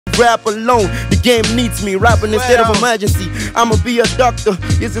rap alone. The game needs me, rapping instead of emergency. I'ma be a doctor.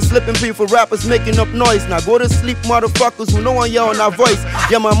 It's a slipping pill for rappers making up noise. Now go to sleep, motherfuckers who know I yell on our voice.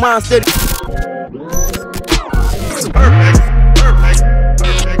 Yeah, my mind steady.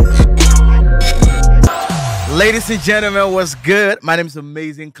 Ladies and gentlemen, what's good? My name is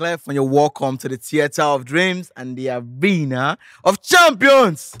Amazing Klef, and you're welcome to the Theater of Dreams and the Arena of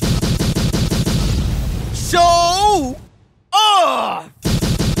Champions. Show off!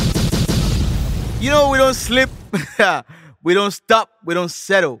 You know, we don't sleep, we don't stop, we don't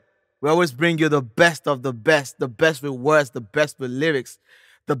settle. We always bring you the best of the best with words, the best with lyrics,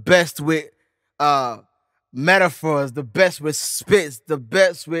 the best with metaphors, the best with spits, the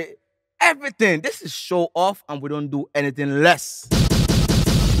best with everything. This is Show Off, and we don't do anything less.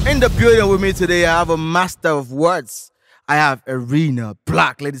 In the building with me today, I have a master of words. I have Erenna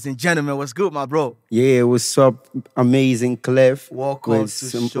Blaq. Ladies and gentlemen, what's good, my bro? Yeah, what's up, Amazing Klef? Welcome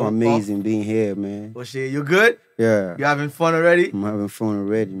to Show amazing Off. Being here, man. Oh shit, you good? Yeah. You having fun already? I'm having fun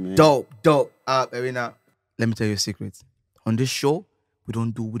already, man. Dope. Erenna, let me tell you a secret. On this show, we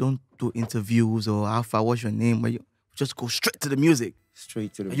don't do interviews or how far, what's your name? We just go straight to the music.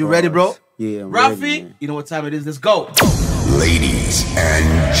 Straight to the Are you ready, bro? Yeah, I'm Rhaffy, ready, man. You know what time it is. Let's go. Ladies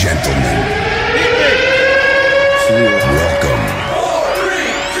and gentlemen, welcome.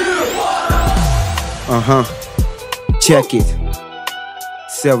 Check it.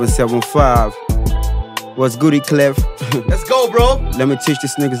 775. What's goody, Klef? Let's go, bro. Let me teach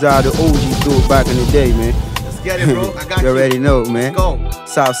these niggas how the OGs do it back in the day, man. Let's get it, bro. I got you. You already know, man. Let's go.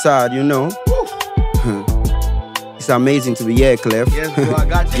 Southside, you know. It's amazing to be here, Klef. Yes, bro, I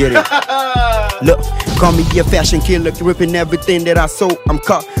got you. Get it. Look, call me a fashion killer, ripping everything that I sold. I'm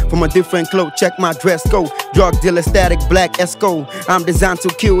cut from a different cloth, check my dress code. Drug dealer, static, black Esco. I'm designed to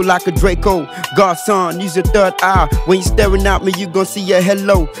kill like a Draco. Godson, use your third eye. When you staring at me, you gon' see a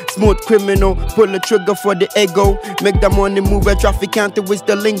hello. Smooth criminal, pull the trigger for the ego. Make the money move, a traffic counter with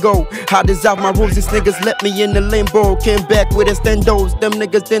the lingo. I dissolve my rules, these niggas let me in the limbo. Came back with extendos, them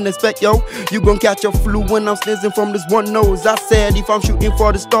niggas didn't expect, yo. You gon' catch a flu when I'm sneezing from this one nose. I said if I'm shooting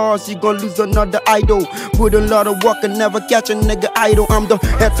for the stars, you gon' lose another idol. Put a lot of work and never catch a nigga idol. I'm the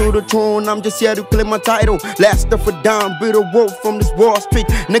head to the throne, I'm just here to claim my title. Last stuff for down, bitter wolf from this Wall Street.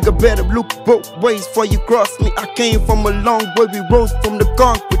 Nigga better look both ways before you cross me. I came from a long way, we rose from the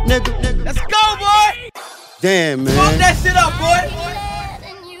concrete, nigga. Let's go, boy. Damn, man. Fuck that shit up, boy.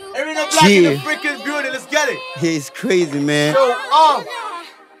 Erenna Blaq in the freaking building. Let's get it. It's crazy, man. Show off.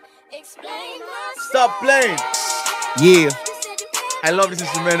 Stop playing. Yeah. I love this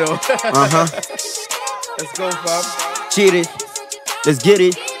instrumental. Let's go, fam. Cheated. Let's get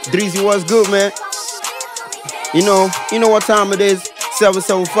it. Dreezy, what's good, man? You know what time it is.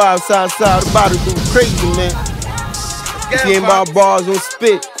 775 Southside, about to do crazy, man. If you ain't about bars, don't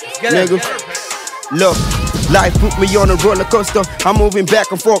spit, nigga. Look, life put me on a roller coaster. I'm moving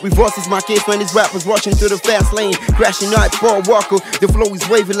back and forth. Reverse is my case when these rappers rushing through the fast lane. Crashing out Paul Walker. The flow is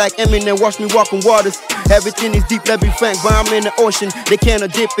wavy like Eminem. Watch me walk on waters. Everything is deep, let me frank, but I'm in the ocean. They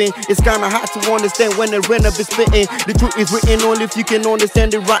cannot dip in. It's kinda hard to understand when the Erenna be spitting. The truth is written only if you can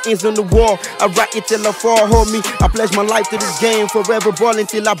understand the writings on the wall. I write it till I fall, homie. I pledge my life to this game, forever balling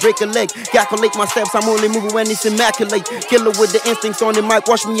till I break a leg. Calculate my steps, I'm only moving when it's immaculate. Killer with the instincts on the mic,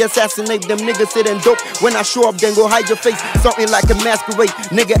 watch me assassinate them niggas sitting dope. When I show up, then go hide your face. Something like a masquerade.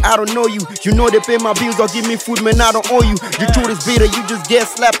 Nigga, I don't know you. You know they pay my bills or give me food, man, I don't owe you. The truth is bitter, you just get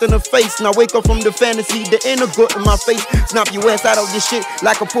slapped in the face. Now wake up from the fantasy. The inner gut in my face, snap your ass out of this shit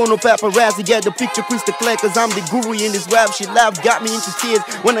like a porno paparazzi. Get the picture crystal clear, cause I'm the guru in this rap shit. Laugh got me into tears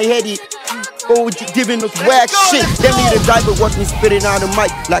when I had it. Oh, giving us whack shit. They need a driver, watch me spitting out the mic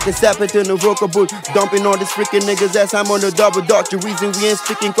like a serpent in a rocker boot. Dumping all these freaking niggas ass, I'm on the double dog. The reason we ain't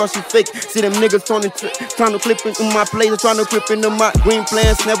sticking cause you fake. See them niggas trying to clip in my place, trying to clip into my green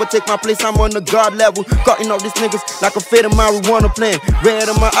plans. Never take my place, I'm on the guard level. Cutting off these niggas like a fade of marijuana plan. Red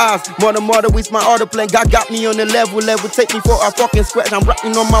in my eyes, mother with my order plan. God got me on the level, take me for a fucking scratch. I'm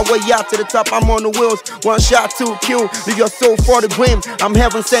rocking on my way out to the top, I'm on the wheels. One shot, two kill, leave your soul for the grim. I'm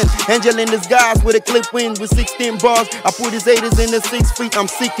heaven sent, angel in disguise with a clip win with 16 bars. I put his haters in the 6 feet. I'm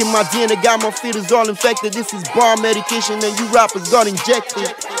seeking my DNA, got my feet is all infected. This is bar medication and you rappers got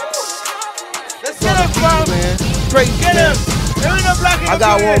injected. Let's get him, bro. Man. Crazy, get him. Erenna Blaq. I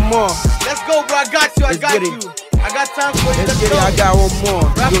got one more. Let's go, bro. I got you. I got you. I got time for you. Let's go. I got one more.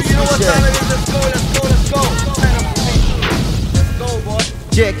 Rhaffy, you know what time it is. Let's go. Let's go, boy.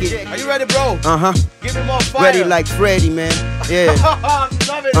 Check it. Are you ready, bro? Give me more fire. Ready like Freddy, man. Yeah.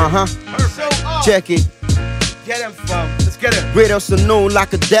 Love it. Check it. Get him, fam. Let's get it. Great also known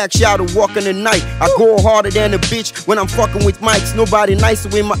like a dark shadow walking the night. I go harder than a bitch when I'm fucking with mics. Nobody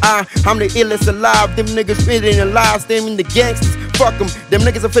nicer in my eye. I'm the illest alive. Them niggas fitting in lives. Them in the gangsters. Fuck them. Them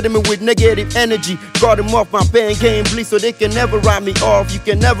niggas are fitting me with negative energy. Guard them off my pen game bleed so they can never write me off. You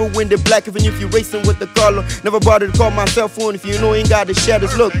can never win the black even if you're racing with the color. Never bother to call my cell phone if you know ain't got the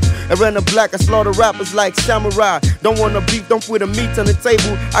shadows. Look, Erenna Blaq, I slaughter rappers like samurai. Don't wanna beef, don't put a meat on the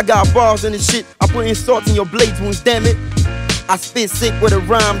table. I got bars in this shit. I put insults in your blades wounds, damn it. I spit sick with a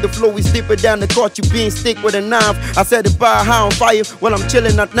rhyme. The flow is deeper down the court, you being stick with a knife. I set it by high on fire while I'm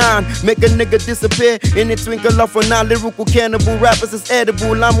chilling at 9. Make a nigga disappear in the twinkle of an eye. Lyrical cannibal rappers is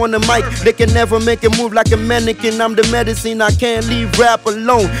edible. I'm on the mic, they can never make it move like a mannequin. I'm the medicine, I can't leave rap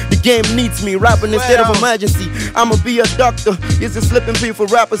alone. The game needs me, rapping instead of emergency. I'ma be a doctor. It's a slipping pill for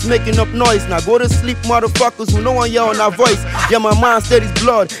rappers making up noise. Now go to sleep, motherfuckers who know on y'all our voice. Yeah, my mind steadies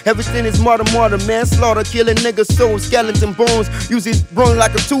blood. Everything is murder, manslaughter, killing niggas' souls, skeleton bones. Use his brain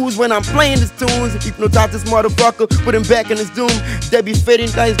like a tools when I'm playing his tunes. Hypnotize this motherfucker, put him back in his doom. They be fitting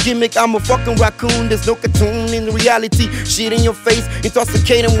like his gimmick, I'm a fucking raccoon. There's no cartoon in reality. Shit in your face,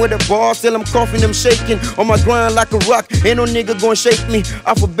 intoxicating with a ball. Still I'm coughing, I'm shaking. On my grind like a rock, ain't no nigga gonna shake me.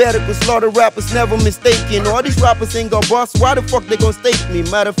 Alphabetical slaughter rappers, never mistaken. All these rappers ain't gonna boss, why the fuck they gonna stake me?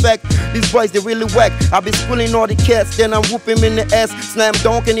 Matter of fact, these boys they really whack. I be schooling all the cats, then I whoop him in the ass. Slam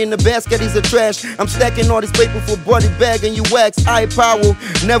donking in the basket, he's a trash. I'm stacking all this paper for body bag and you wax. High power,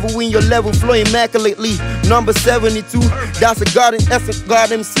 never win your level, flow immaculately. Number 72, that's a God in essence,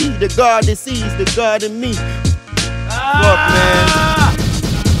 God MC. The God that sees, the God in me. Fuck, man.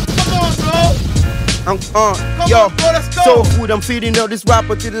 Come on, bro. I'm yo, on, bro, let's go. Soul food, I'm feeding all this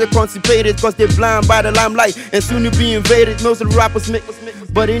rapper till they're constipated. Cause they're blind by the limelight and soon to be invaded. Most of the rappers make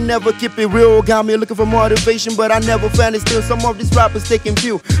but they never keep it real. Got me looking for motivation, but I never found it still. Some of these rappers taking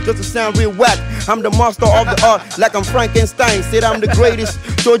view just to sound real whack. I'm the master of the art, like I'm Frankenstein. Said I'm the greatest,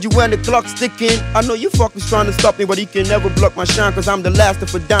 told you when the clock's ticking. I know you fuckers trying to stop me, but you can never block my shine. Cause I'm the last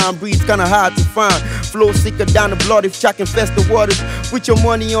of a dime breed, kinda hard to find. Flow sicker down the blood if Chuck infest the waters. Put your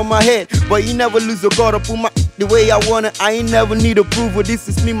money on my head, but you never lose your guard up on my the way I want it. I ain't never need approval. This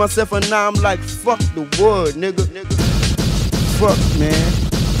is me, myself, and now I'm like, fuck the world, nigga. Fuck, man.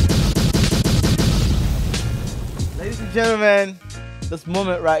 Ladies and gentlemen, this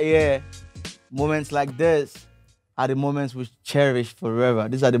moment right here, moments like this are the moments we cherish forever.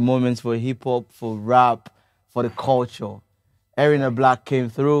 These are the moments for hip-hop, for rap, for the culture. Erenna Blaq came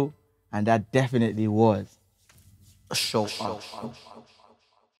through, and that definitely was a show off.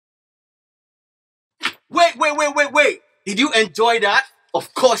 Wait. Did you enjoy that?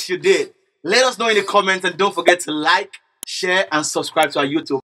 Of course you did. Let us know in the comments, and don't forget to like, share, and subscribe to our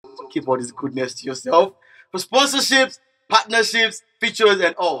YouTube. Keep all this goodness to yourself. For sponsorships, partnerships, features,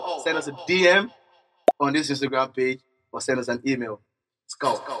 and all, send us a DM on this Instagram page or send us an email. Let's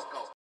go.